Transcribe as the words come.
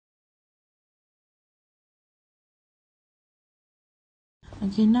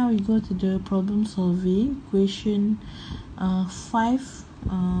Okay, now we go to the problem solving. Question 5,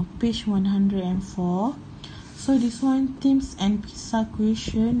 page 104. So this one, Teams and PISA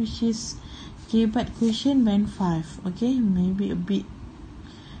question, which is but question band 5. Okay, maybe a bit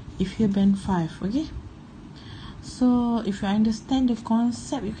if you band 5. Okay, so if you understand the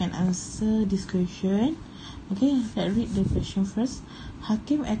concept, you can answer this question. Okay, let's read the question first.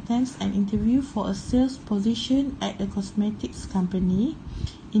 Hakim attends an interview for a sales position at a cosmetics company.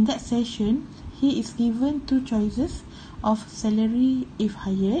 In that session, he is given two choices of salary if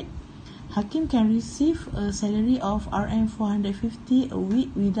hired. Hakim can receive a salary of Rm 450 a week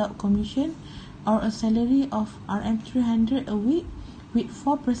without commission, or a salary of Rm 300 a week with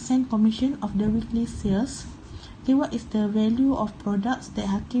 4% commission of the weekly sales. Okay, what is the value of products that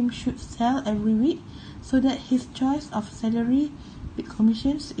Hakim should sell every week so that his choice of salary with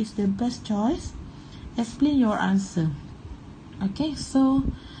commissions is the best choice? Explain your answer. Okay, so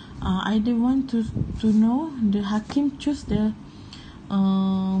I want to know the Hakim choose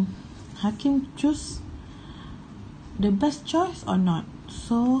the best choice or not.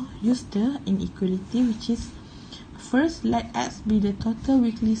 So use the inequality, which is first let X be the total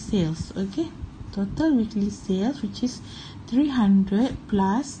weekly sales. Okay, total weekly sales, which is 300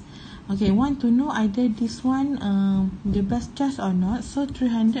 plus, okay, want to know either this one the best choice or not. So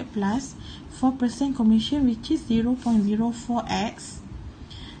 300 plus 4% commission, which is 0.04x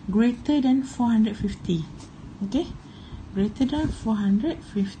greater than 450. Okay, greater than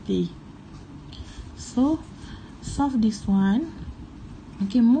 450. So solve this one.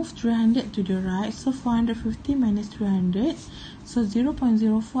 Okay, move 300 to the right, so 450 minus 300, so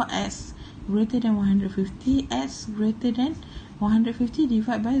 0.04x greater than 150, x greater than 150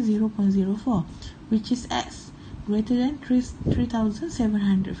 divided by 0.04, which is x greater than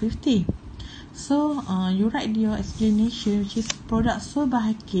 3,750. So you write your explanation, which is product sold by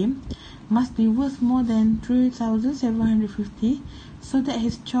Hakim must be worth more than 3,750 so that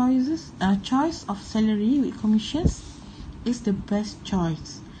his choice of salary with commissions is the best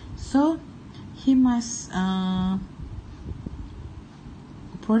choice. So he must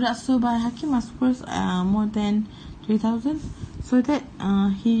product sold by Hakim must worth more than 3,000 so that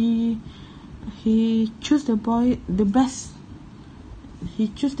he choose the best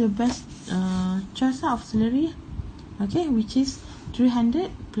choice of salary, okay, which is 300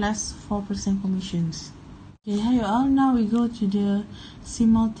 plus 4% commissions. Okay, hi all. Now we go to the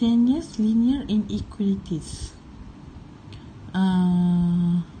simultaneous linear inequalities.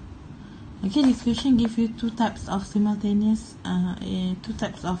 Okay, this question gives you two types of simultaneous two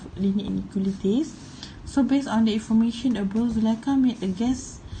types of linear inequalities. So based on the information above, Zulaikha made a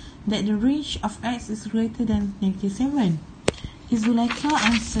guess that the range of x is greater than -7. Is Zulaikha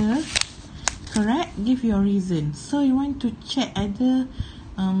answer correct? Give your reason. So you want to check either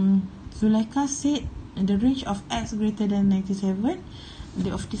Zulaikha said the range of x greater than 97.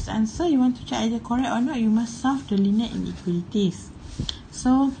 Of this answer, you want to check either correct or not, you must solve the linear inequalities.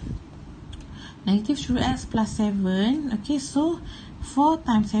 So negative 3x plus 7. Okay, so 4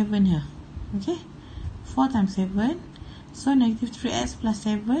 times 7 here. Okay, 4 times 7. So negative 3x plus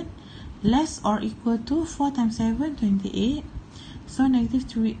 7 less or equal to 4 times 7, 28. So negative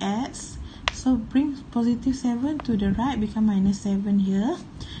 3x. So bring positive 7 to the right, become minus 7 here.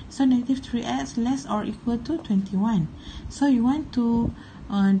 So negative 3x less or equal to 21. So you want to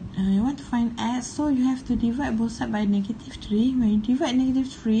find x, so you have to divide both sides by negative 3. When you divide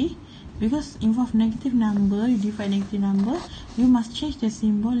negative 3, because involve negative number, you divide negative number, you must change the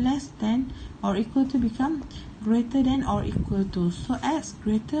symbol. Less than or equal to become greater than or equal to. So x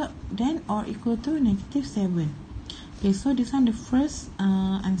greater than or equal to negative 7. Okay, so this one the first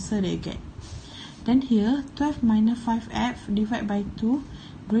answer that you get. Then here 12 minus 5f divided by 2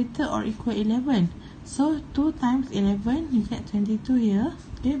 greater or equal 11. So 2 times 11, you get 22 here.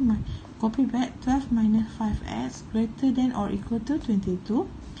 Okay, copy back. 12 minus 5x greater than or equal to 22.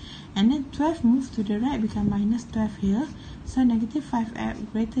 And then 12 moves to the right, become minus 12 here. So negative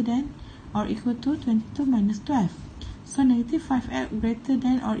 5f greater than or equal to 22 minus 12. So negative 5f greater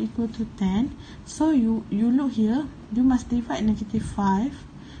than or equal to 10. So you look here, you must divide negative 5.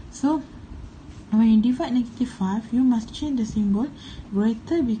 So when you divide negative 5, you must change the symbol.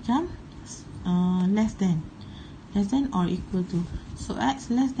 Greater become less than or equal to. So x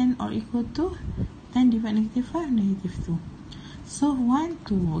less than or equal to 10 divided negative 5, negative 2. So 1,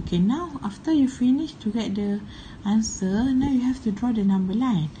 2. Okay, now after you finish to get the answer, now you have to draw the number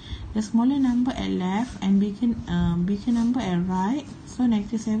line. The smaller number at left and bigger number at right. So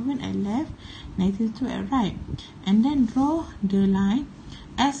negative 7 at left, negative 2 at right. And then draw the line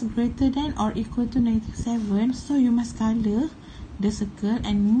x greater than or equal to negative 7. So you must color the circle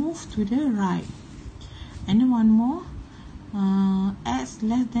and move to the right. And then one more, x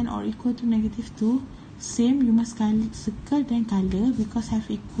less than or equal to -2. Same, you must circle then color because have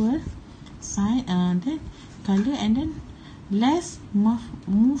equal sign, then color, and then less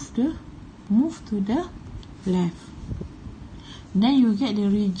move to the left. Then you get the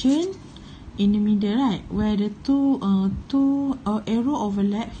region in the middle, right, where the two arrow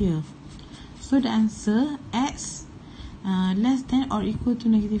overlap here. So the answer, x less than or equal to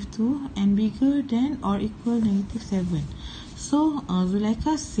 -2 and bigger than or equal -7. So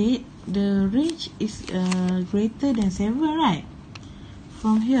Zulaikha said the range is greater than 7, right,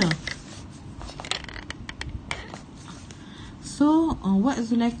 from here. So what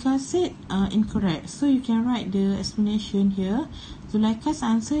Zulaikha said incorrect. So you can write the explanation here. Zulaikha's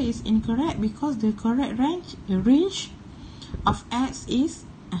answer is incorrect because the correct range of x is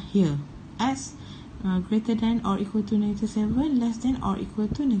here. X greater than or equal to -7, less than or equal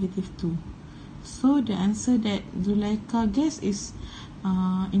to -2. So the answer that Zulaikha guessed is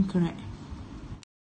incorrect.